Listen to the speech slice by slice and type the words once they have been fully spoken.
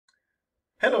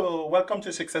Hello, welcome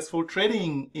to Successful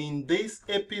Trading. In this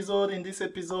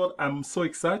episode, I'm so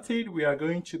excited. We are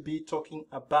going to be talking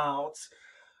about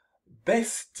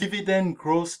best dividend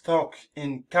growth stock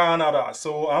in Canada.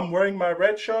 So I'm wearing my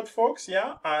red shirt, folks,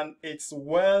 yeah, and it's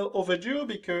well overdue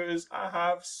because I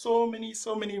have so many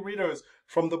readers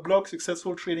from the blog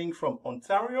Successful Trading from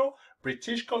Ontario,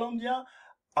 British Columbia,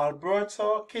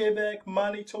 Alberta, Quebec,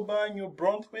 Manitoba, New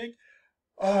Brunswick.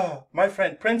 My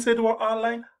friend, Prince Edward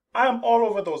Online. I am all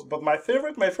over those, but my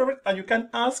favorite, and you can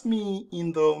ask me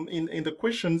in the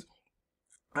questions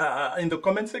in the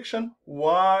comment section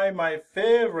why my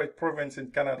favorite province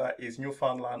in Canada is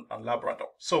Newfoundland and Labrador.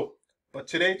 So, but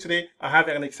today I have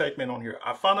an excitement on here.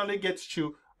 I finally get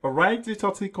to write this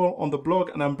article on the blog,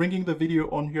 and I'm bringing the video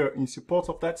on here in support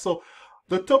of that. So,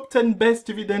 the top 10 best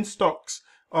dividend stocks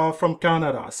from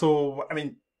Canada. So, I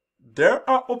mean, there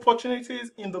are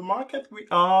opportunities in the market. We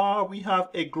have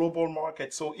a global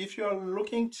market. So if you're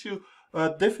looking to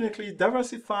definitely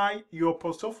diversify your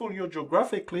portfolio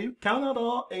geographically,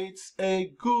 Canada is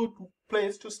a good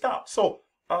place to start. So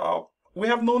we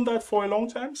have known that for a long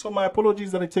time. So my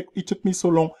apologies that it took me so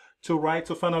long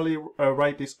to finally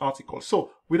write this article. So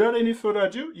without any further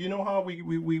ado, you know how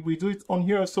we do it on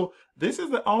here. So this is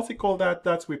the article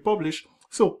that we publish.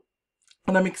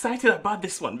 And I'm excited about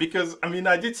this one because, I mean,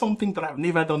 I did something that I've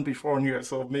never done before on here.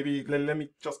 So maybe let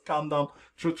me just calm down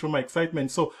through my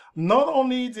excitement. So not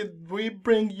only did we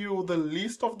bring you the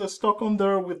list of the stock on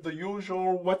there with the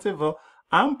usual whatever,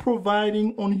 I'm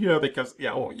providing on here because,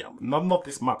 not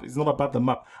this map. It's not about the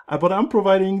map. But I'm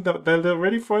providing the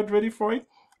ready for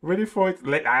it.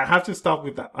 Like, I have to start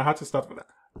with that.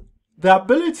 The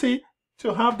ability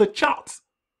to have the charts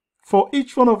for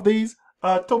each one of these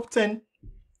top 10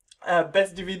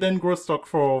 best dividend growth stock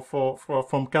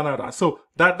from Canada. So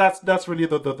that's really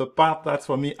the part that's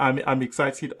for me. I'm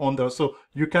excited on there. So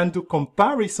you can do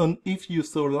comparison if you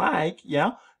so like,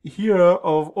 yeah. Here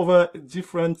of over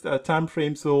different time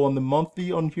frames. So on the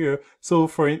monthly on here. So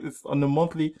for it's on the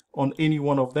monthly on any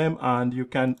one of them, and you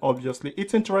can obviously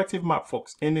it's interactive map,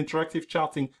 folks, and interactive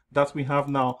charting that we have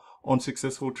now on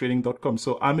successfultrading.com.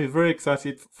 So I'm very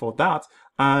excited for that.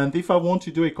 And if I want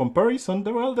to do a comparison,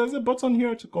 well, there's a button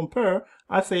here to compare.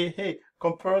 I say, hey,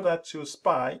 compare that to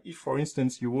SPY, if for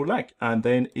instance you would like, and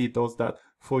then it does that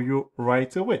for you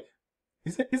right away.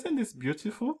 Isn't this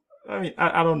beautiful? I mean,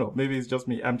 I don't know. Maybe it's just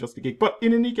me. I'm just a geek. But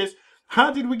in any case,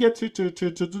 how did we get to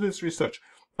do this research?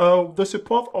 The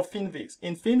support of FinViz.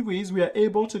 In FinViz, we are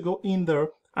able to go in there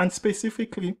and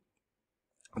specifically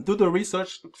do the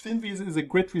research. FinViz is a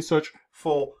great research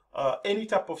for any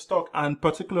type of stock, and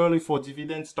particularly for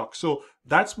dividend stock. So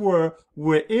that's where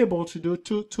we're able to do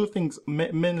two things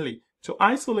mainly: to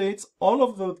isolate all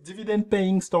of the dividend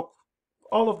paying stock,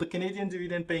 all of the Canadian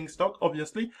dividend paying stock,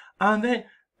 obviously, and then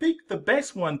pick the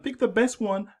best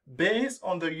one based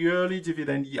on the yearly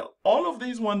dividend yield. All of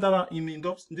these ones that are in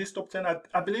this top 10,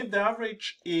 I believe the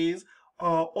average is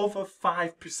over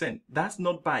 5%. That's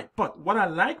not bad. But what I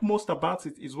like most about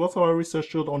it is what our research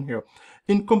showed on here.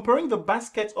 In comparing the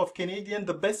basket of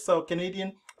the best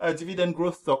Canadian dividend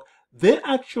growth stock, they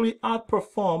actually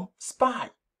outperform SPY.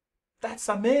 That's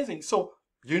amazing. So,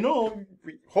 you know,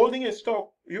 holding a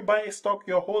stock, you buy a stock,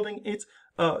 you're holding it,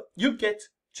 you get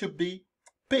to be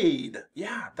paid.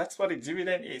 Yeah, that's what a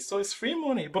dividend is. So it's free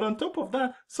money. But on top of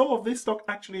that, some of these stock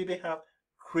actually, they have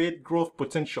great growth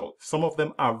potential. Some of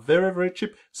them are very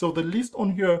cheap. So the list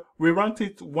on here, we ranked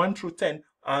it 1 through 10,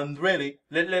 and really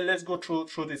let's go through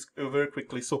this very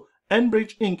quickly. So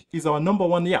Enbridge Inc. is our number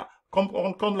one. Yeah, come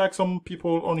like some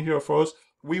people on here for us,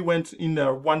 we went in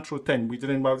 1 through 10. We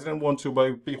didn't want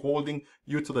to be holding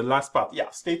you to the last part. Yeah,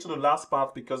 stay to the last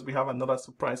part because we have another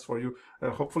surprise for you.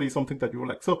 Hopefully something that you will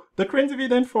like. So the current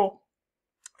dividend for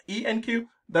ENQ,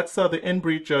 that's the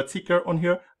Enbridge ticker on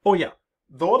here. Oh yeah.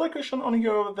 The other question on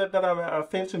here that I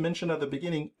failed to mention at the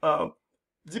beginning,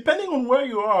 depending on where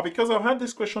you are, because I've had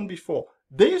this question before,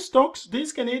 these stocks,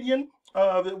 these Canadian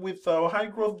with high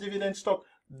growth dividend stock,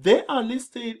 they are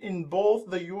listed in both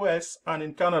the US and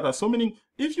in Canada. So meaning,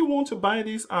 if you want to buy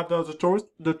these at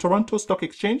the Toronto Stock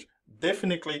Exchange,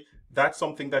 definitely that's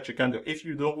something that you can do. If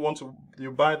you don't want to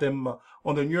buy them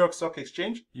on the New York Stock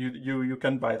Exchange, you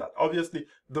can buy that. Obviously,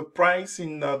 the price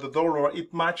in the dollar,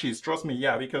 it matches. Trust me,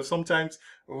 yeah, because sometimes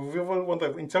we will want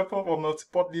to interpret or not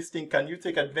support this thing. Can you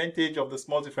take advantage of the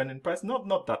small difference in price? Not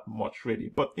that much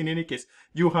really, but in any case,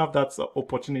 you have that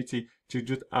opportunity to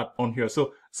do that on here.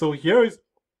 So here is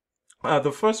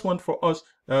the first one for us.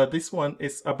 This one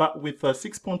is about with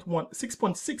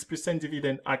 6.6%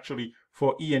 dividend actually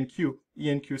for ENQ.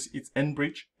 ENQ, it's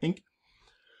Enbridge Inc.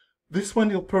 This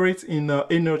one operates in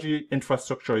energy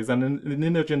infrastructure. It's an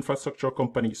energy infrastructure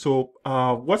company. So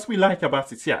what we like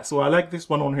about it, yeah, so I like this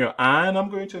one on here. And I'm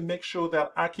going to make sure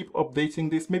that I keep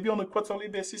updating this, maybe on a quarterly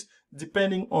basis,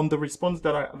 depending on the response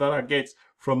that I get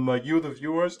from you, the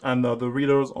viewers, and the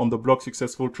readers on the blog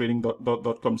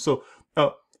successfultrading.com. So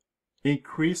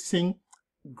increasing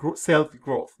sales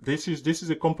growth. This is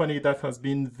a company that has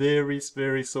been very,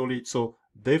 very solid. So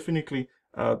definitely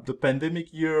the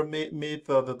pandemic year made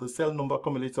the sale number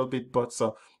come a little bit, but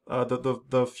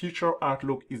the future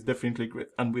outlook is definitely great.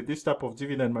 And with this type of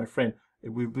dividend, my friend, it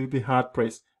will be hard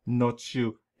pressed not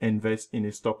to invest in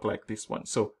a stock like this one.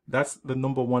 So that's the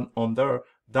number one on there.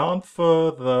 Down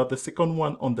further, the second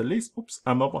one on the list. Oops,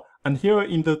 I'm up. And here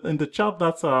in the chart,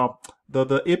 that's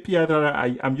the API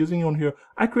that I'm using on here.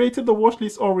 I created the watch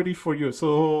list already for you,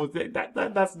 so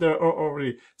that's there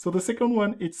already. So the second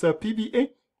one, it's a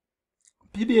PBA.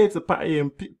 PBA is a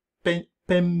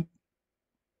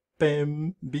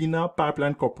Pembina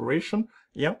Pipeline Corporation,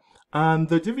 yeah, and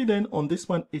the dividend on this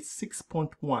one is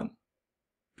 6.1%.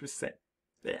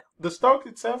 Yeah, the stock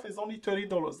itself is only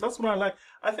 $30. That's what I like.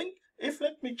 I think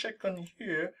let me check on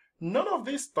here. None of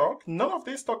this stock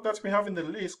that we have in the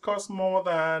list costs more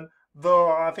than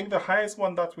I think the highest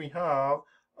one that we have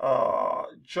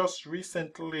just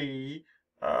recently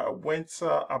went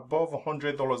above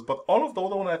 $100. But all of the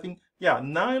other one, I think, yeah,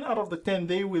 9 out of the 10,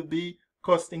 they will be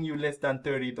costing you less than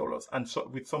 $30, and so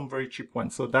with some very cheap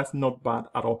ones. So that's not bad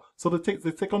at all. So the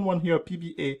second one here,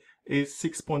 PBA, is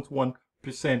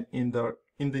 6.1%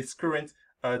 in this current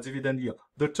dividend yield.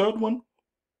 The third one,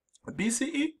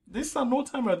 BCE, this is an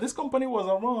old timer. This company was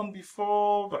around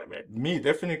before me,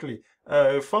 definitely.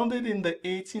 Founded in the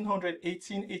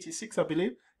 1886, I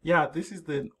believe. Yeah, this is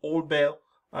the old Bell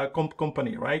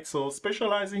company, right? So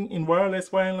specializing in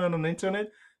wireless, wireline, and internet.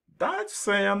 That's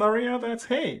an area that's,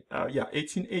 hey, yeah,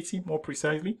 1880 more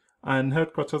precisely, and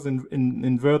headquarters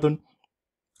in Verdun.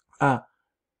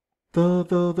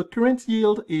 The current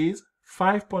yield is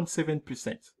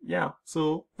 5.7%. Yeah,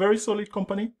 so very solid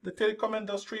company. The telecom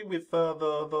industry with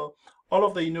all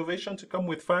of the innovation to come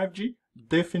with 5G,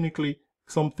 definitely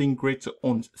something great to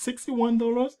own.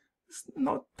 $61 is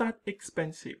not that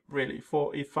expensive, really,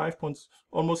 for a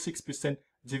almost 6%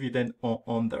 dividend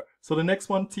on there. So the next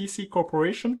one, TC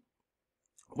Corporation.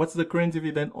 What's the current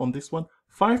dividend on this one?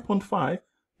 5.5,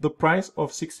 the price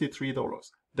of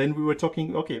 $63. Then we were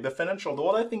talking, okay, the financial.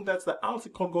 What I think that's the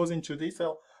article goes into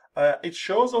detail. It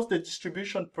shows us the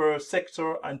distribution per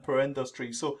sector and per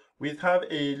industry. So we have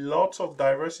a lot of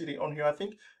diversity on here. I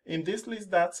think in this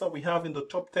list that we have in the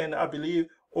top 10, I believe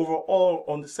overall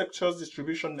on the sectors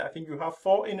distribution, I think you have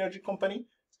 4 energy companies,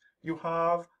 you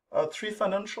have 3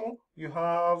 financial, you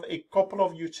have a couple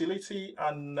of utility,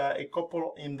 and a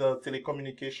couple in the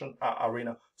telecommunication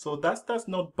arena. So that's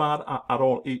not bad at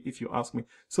all, if you ask me.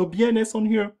 So BNS on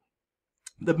here,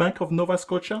 the Bank of Nova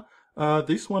Scotia.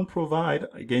 This one provide,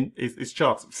 again, is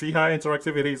charts. See how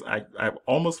interactive it is? I'm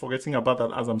almost forgetting about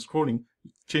that as I'm scrolling,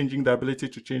 changing the ability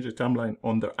to change the timeline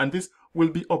on there. And this will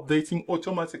be updating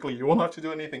automatically. You won't have to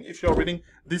do anything. If you're reading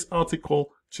this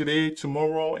article today,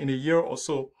 tomorrow, in a year or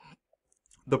so,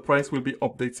 the price will be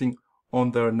updating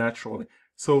on there naturally.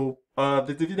 So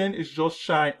the dividend is just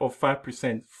shy of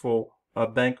 5% for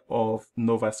Bank of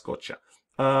Nova Scotia.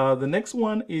 The next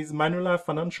one is Manulife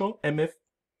Financial,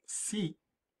 MFC.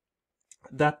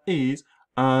 That is,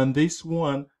 and this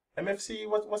one, MFC,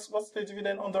 what's the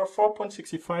dividend on there?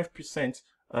 4.65%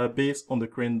 based on the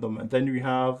current domain. Then we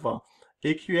have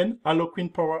AQN, Alloquin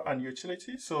Power and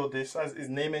Utility. So this, as its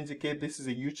name indicates, this is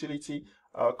a utility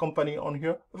company on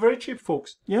here. Very cheap,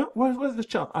 folks. Yeah, where's the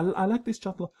chart? I like this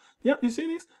chart. Yeah, you see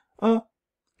this?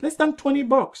 Less than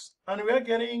 $20, and we are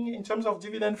getting, in terms of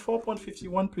dividend,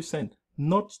 4.51%.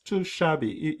 Not too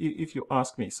shabby, if you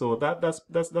ask me. So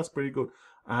that's pretty good.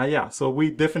 Yeah, so we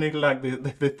definitely like the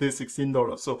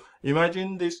 $16. So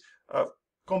imagine this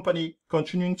company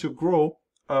continuing to grow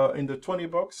in the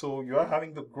 $20. So you are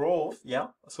having the growth, yeah.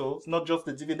 So it's not just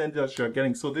the dividend that you're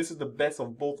getting. So this is the best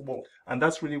of both worlds, and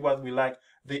that's really what we like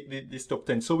this top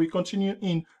 10. So we continue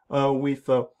in with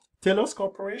Telos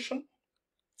Corporation.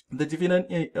 The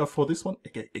dividend for this one,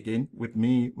 again with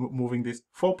me moving this,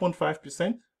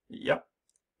 4.5%. Yeah,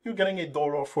 you're getting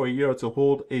 $1 for a year to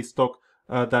hold a stock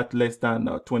that less than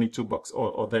 $22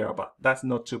 or thereabout. That's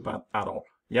not too bad at all.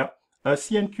 Yeah.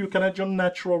 CNQ, Canadian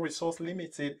Natural Resource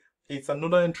Limited. It's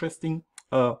another interesting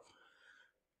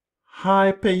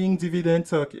high-paying dividend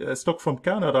stock from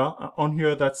Canada on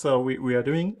here. That's we are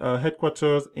doing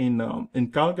headquarters in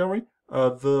Calgary.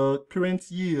 The current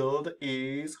yield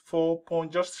is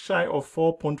just shy of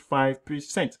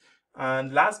 4.5%.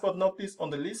 And last but not least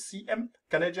on the list, CM,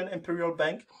 Canadian Imperial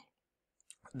Bank.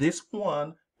 This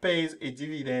one pays a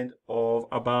dividend of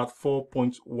about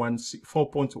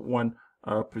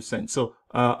 4.1%. So,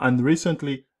 and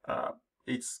recently,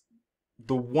 it's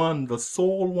the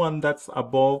sole one that's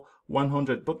above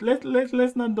 100. But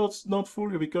let's not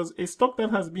fool you, because a stock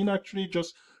that has been actually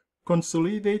just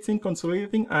consolidating,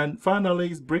 and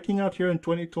finally is breaking out here in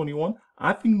 2021.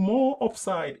 I think more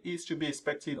upside is to be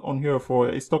expected on here for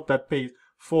a stock that pays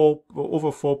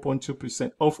over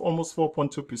 4.2%, of almost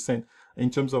 4.2% in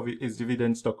terms of its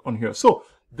dividend stock on here. So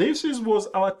this was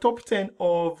our top 10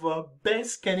 of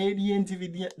best Canadian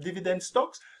dividend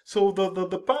stocks. So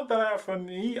the part that I have for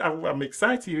me, I'm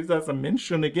excited is, as I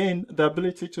mentioned again, the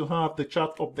ability to have the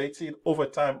chart updated over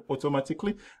time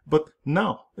automatically. But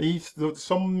now, if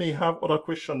some may have other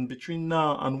questions between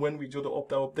now and when we do the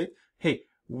update, hey,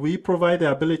 we provide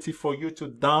the ability for you to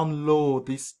download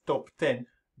this top 10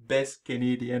 best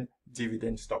Canadian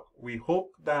dividend stock. We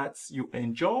hope that you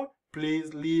enjoy.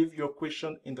 Please leave your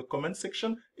question in the comment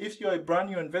section. If you're a brand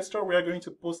new investor, we are going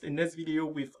to post a next video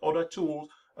with other tools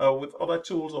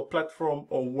or platform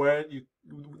or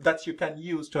that you can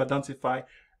use to identify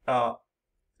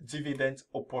dividend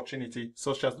opportunity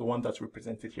such as the one that's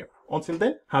represented here. Until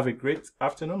then, have a great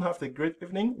afternoon, have a great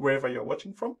evening wherever you're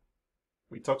watching from.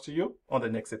 We talk to you on the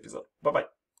next episode.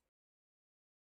 Bye-bye.